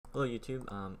Hello YouTube,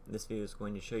 this video is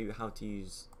going to show you how to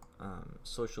use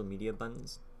social media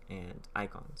buttons and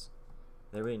icons.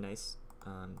 They're really nice,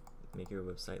 make your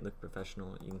website look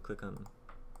professional. You can click them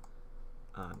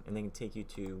and they can take you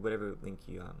to whatever link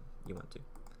you want to.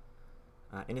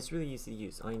 And it's really easy to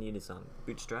use. All you need is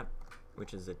Bootstrap,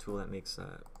 which is a tool that makes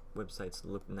websites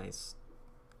look nice.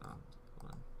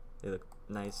 They look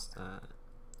nice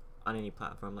on any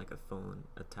platform like a phone,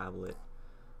 a tablet,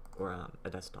 or a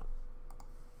desktop.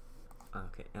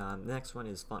 Okay, the next one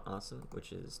is FontAwesome,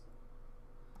 which is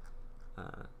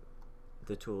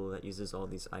the tool that uses all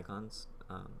these icons.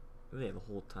 We really have a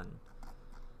whole ton.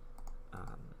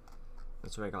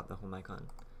 That's where I got the home icon.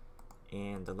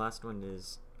 And the last one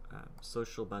is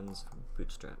social buttons from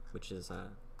Bootstrap, which is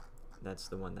that's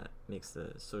the one that makes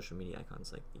the social media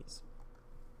icons like these.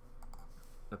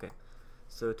 Okay,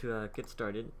 so to get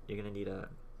started, you're gonna need a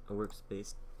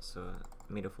workspace. So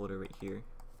I made a folder right here.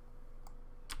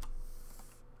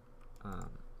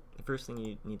 The first thing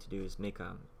you need to do is make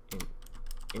an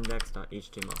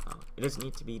index.html file. It doesn't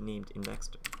need to be named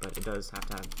indexed, but it does have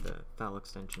to have the file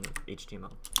extension of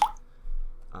HTML.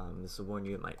 This will warn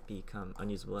you it might become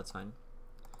unusable, that's fine.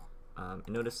 And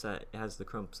notice that it has the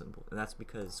Chrome symbol, and that's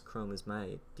because Chrome is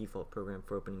my default program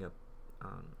for opening up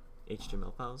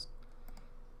HTML files.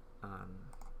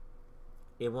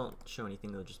 It won't show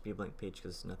anything, it'll just be a blank page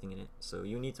because there's nothing in it. So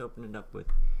you need to open it up with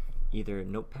either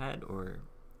Notepad or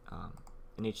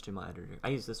an HTML editor. I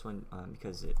use this one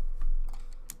because it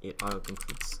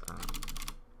auto-completes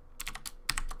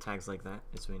tags like that.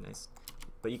 It's really nice.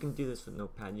 But you can do this with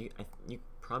Notepad. You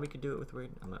probably could do it with Word.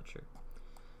 I'm not sure.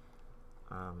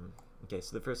 Okay,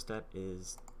 so the first step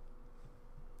is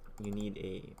you need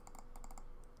a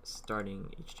starting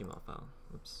HTML file.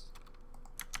 Oops.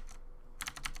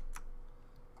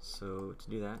 So to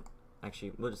do that,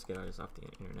 actually, we'll just get ours off the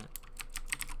internet.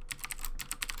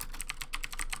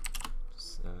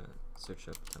 Search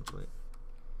up template.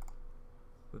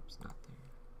 Whoops, not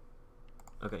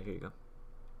there. Okay, here you go.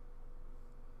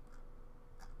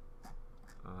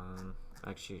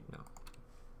 Actually, no.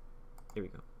 Here we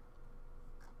go.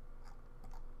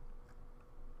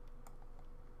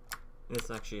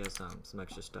 This actually has some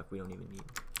extra stuff we don't even need.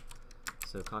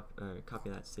 So copy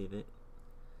that, save it.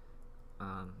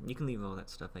 You can leave all that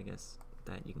stuff, I guess,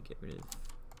 that you can get rid of.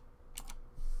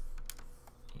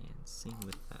 And same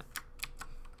with that.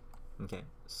 Okay,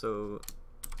 so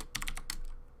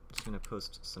I'm just going to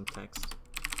post some text,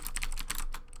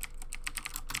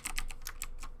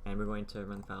 and we're going to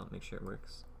run the file, make sure it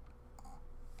works.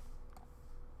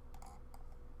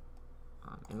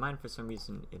 In mine, for some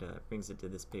reason, it brings it to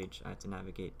this page. I have to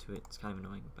navigate to it. It's kind of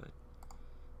annoying, but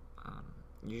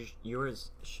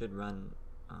yours should run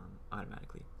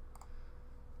automatically.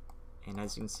 And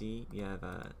as you can see, you have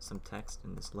some text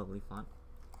in this lovely font.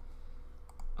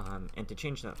 And to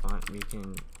change that font, we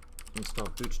can install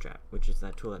Bootstrap, which is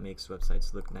that tool that makes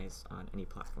websites look nice on any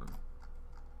platform.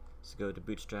 So go to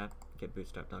Bootstrap, get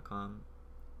bootstrap.com,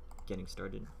 getting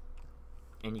started.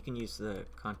 And you can use the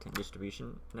content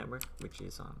distribution network, which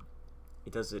is,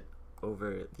 it does it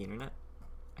over the internet,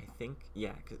 I think.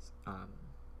 Yeah, because,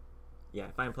 yeah,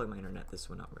 if I unplug my internet, this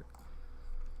would not work.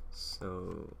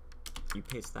 So you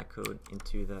paste that code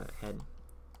into the head,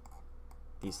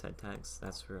 these head tags.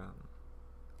 That's where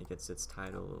it gets its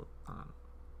title,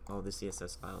 all the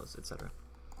CSS files, etc.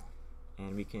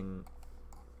 And we can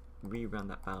rerun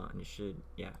that file, and it should,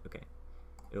 yeah, okay,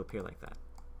 it'll appear like that.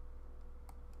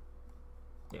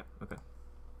 Yeah, okay.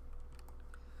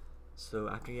 So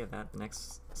after you have that, the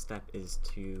next step is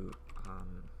to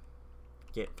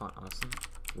get FontAwesome,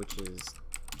 which is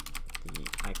the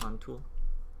icon tool,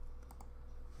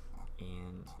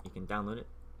 and you can download it.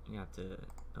 You have to,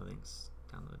 no links,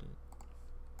 download it.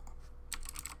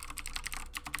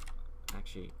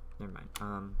 Actually, never mind.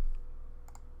 I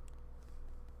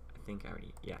think I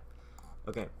already, yeah.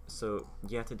 Okay, so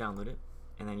you have to download it,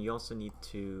 and then you also need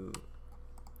to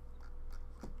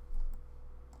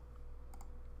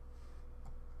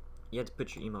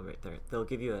put your email right there. They'll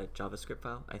give you a JavaScript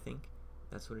file, I think.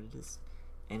 That's what it is.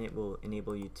 And it will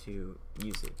enable you to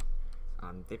use it.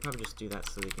 They probably just do that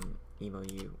so they can email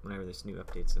you whenever there's new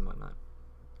updates and whatnot.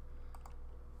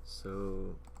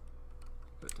 So,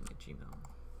 go to my Gmail.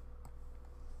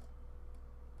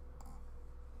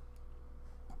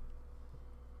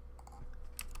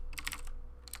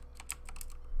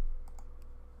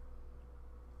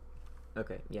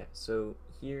 Okay, yeah, so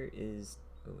here is,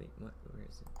 oh wait, where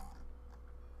is it?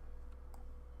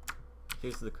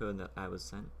 Here's the code that I was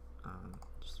sent.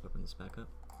 Just open this back up.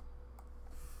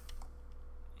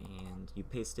 And you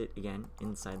paste it again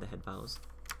inside the head files.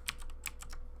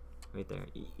 right there.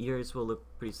 Yours will look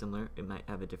pretty similar. It might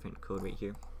have a different code right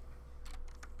here.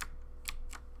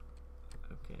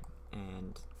 Okay,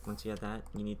 and once you have that,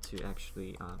 you need to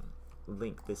actually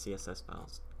link the CSS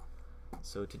files.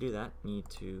 So to do that, you need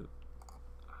to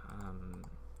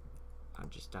I'll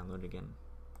just download again.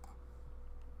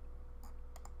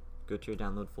 Go to your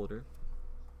download folder,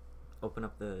 open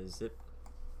up the zip,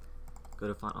 go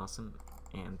to FontAwesome,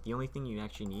 and the only thing you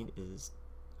actually need is,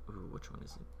 which one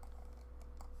is it?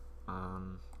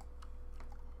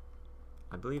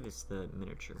 I believe it's the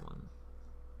miniature one.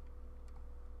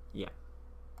 Yeah.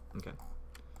 Okay.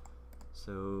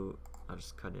 So I'll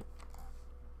just cut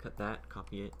that,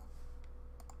 copy it,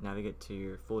 navigate to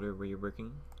your folder where you're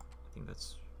working. I think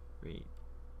that's right,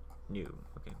 new.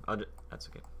 Okay, that's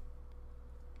okay.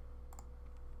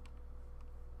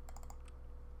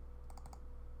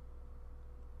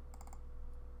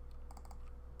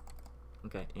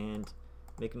 Okay, and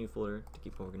make a new folder to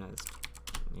keep organized.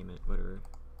 Name it whatever.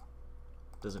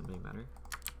 Doesn't really matter.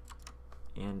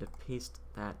 And paste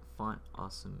that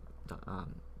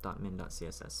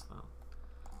FontAwesome.min.css file.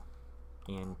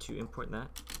 And to import that,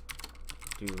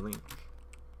 do link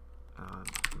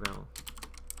rel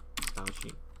style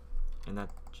sheet, and that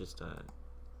just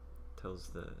tells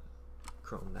the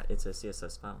Chrome that it's a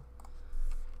CSS file.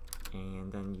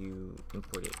 And then you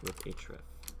import it with href.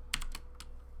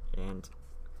 And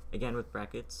again, with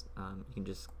brackets, you can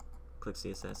just click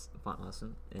CSS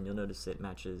FontAwesome, and you'll notice it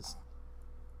matches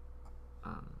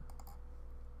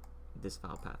this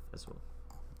file path as well.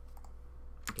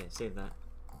 Okay, save that.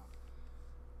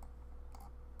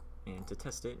 And to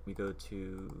test it, we go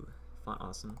to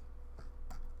FontAwesome,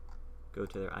 go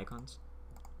to their icons,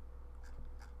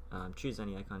 choose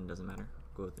any icon, doesn't matter,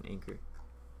 go with an anchor,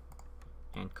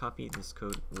 and copy this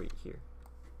code right here.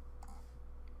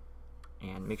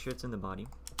 And make sure it's in the body,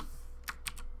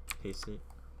 paste it,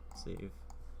 save,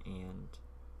 and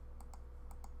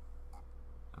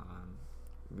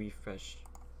refresh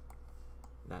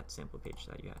that sample page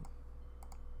that you had.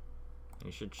 And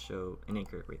it should show an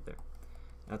anchor right there.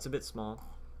 That's a bit small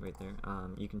right there.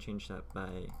 You can change that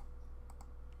by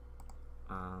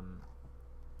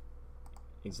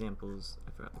examples.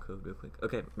 I forgot the code real quick.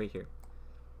 Okay, right here.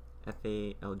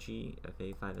 FALG,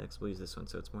 FA5X, we'll use this one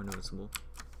so it's more noticeable.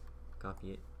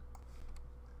 Copy it.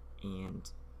 And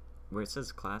where it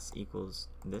says class equals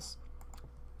this,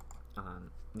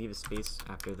 leave a space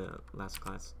after the last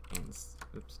class and,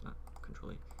 oops, not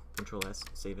Control A, Control S,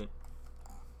 save it.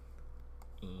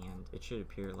 And it should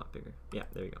appear a lot bigger. Yeah,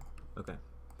 there you go. Okay.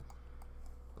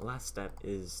 The last step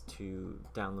is to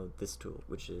download this tool,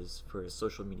 which is for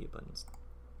social media buttons.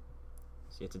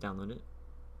 So you have to download it.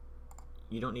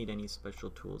 You don't need any special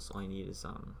tools. All you need is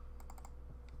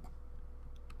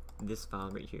this file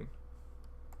right here.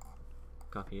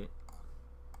 Copy it.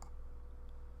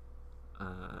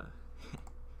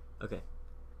 Okay.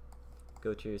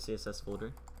 Go to your CSS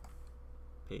folder,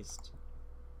 paste,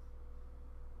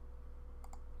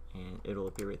 and it'll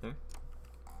appear right there.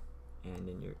 And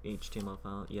in your HTML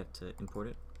file, you have to import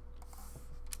it.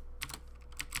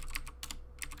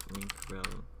 Link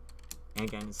rel, and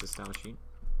again, it's the style sheet.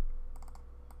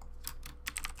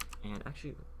 And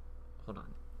actually, hold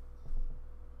on.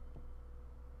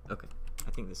 Okay,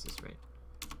 I think this is right.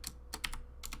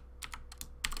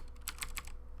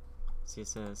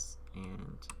 CSS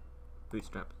and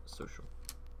Bootstrap social.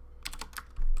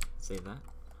 Save that.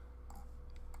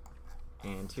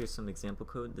 And here's some example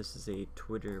code. This is a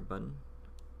Twitter button.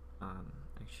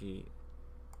 Actually,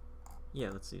 yeah,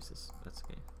 let's use this. That's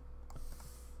okay.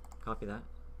 Copy that.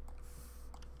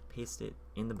 Paste it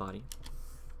in the body.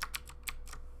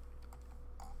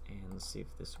 And let's see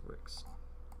if this works.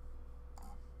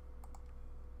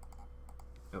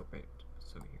 Oh, right.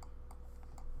 It's over here.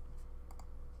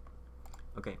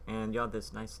 Okay, and you have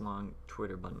this nice long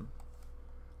Twitter button.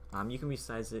 You can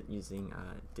resize it using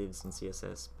divs and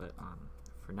CSS, but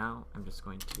for now, I'm just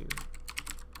going to.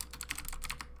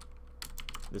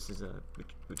 This is a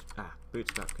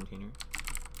Bootstrap container.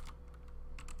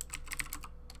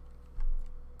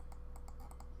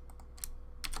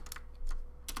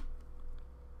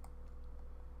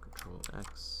 Control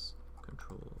X,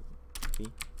 Control V.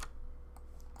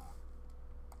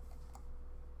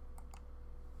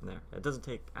 There. It doesn't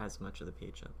take as much of the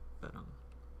page up, but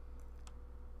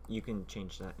you can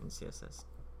change that in CSS.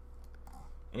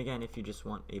 And again, if you just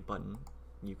want a button,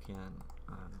 you can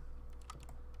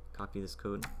copy this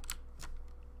code.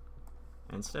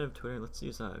 And instead of Twitter, let's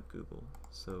use Google.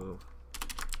 So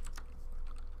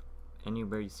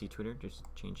anywhere you see Twitter, just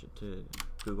change it to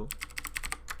Google.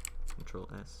 Control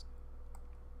S.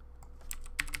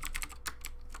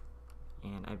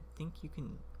 And I think you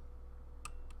can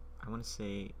I want to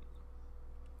say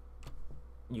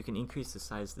you can increase the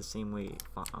size the same way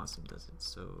FontAwesome does it.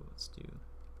 So let's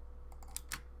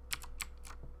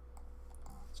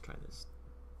try this.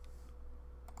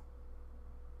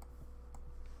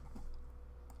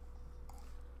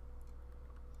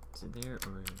 Is it there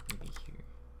or maybe here?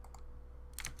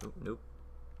 Oh, nope.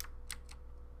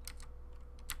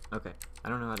 Okay, I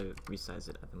don't know how to resize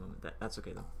it at the moment. That's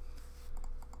okay though.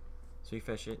 So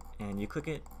refresh it and you click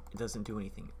it, it doesn't do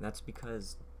anything. That's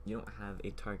because you don't have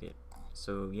a target.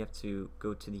 So you have to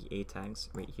go to the A tags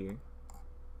right here.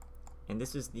 And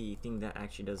this is the thing that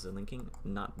actually does the linking,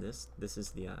 not this. This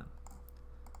is the I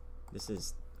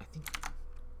think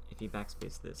if you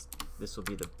backspace this will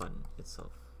be the button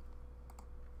itself.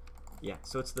 Yeah,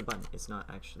 so it's the button. It's not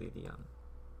actually the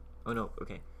oh no,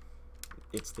 okay.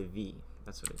 It's the V.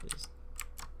 That's what it is.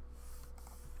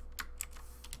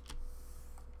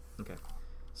 Okay.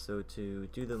 So to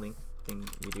do the link thing,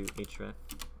 we do href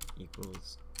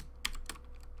equals,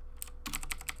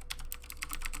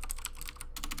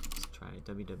 let's try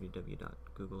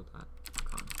www.google.com.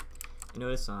 You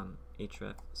notice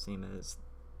href, same as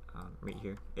right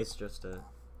here. It's just a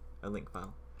link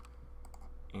file.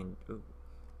 And ooh,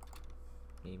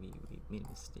 maybe we made a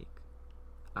mistake.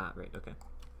 Ah, right, okay.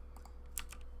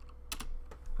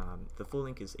 The full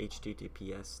link is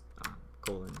https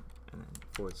colon and then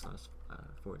 //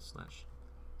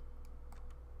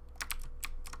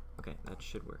 Okay, that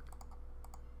should work.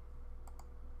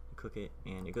 You click it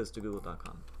and it goes to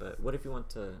google.com. But what if you want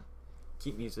to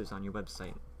keep users on your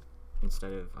website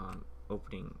instead of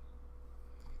opening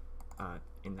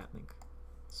in that link?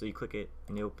 So you click it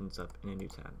and it opens up in a new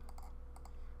tab.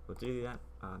 Well, to do that,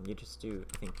 you just do,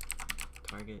 I think,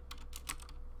 target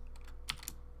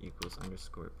equals _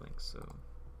 blank. So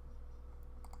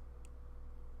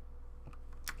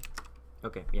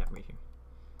okay, yeah, right here.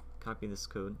 Copy this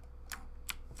code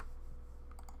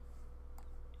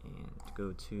and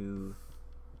go to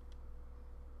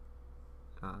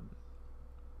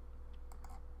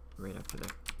right after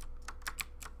there.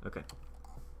 Okay.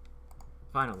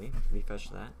 Finally, refresh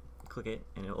that, click it,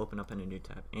 and it'll open up in a new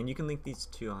tab. And you can link these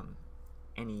to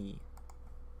any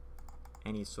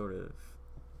sort of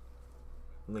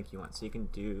link you want. So you can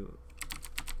do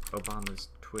Obama's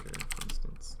Twitter, for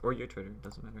instance, or your Twitter,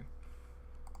 doesn't matter.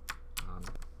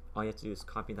 All you have to do is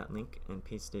copy that link and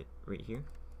paste it right here.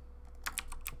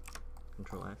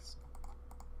 Control S.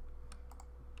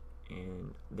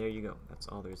 And there you go. That's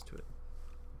all there is to it.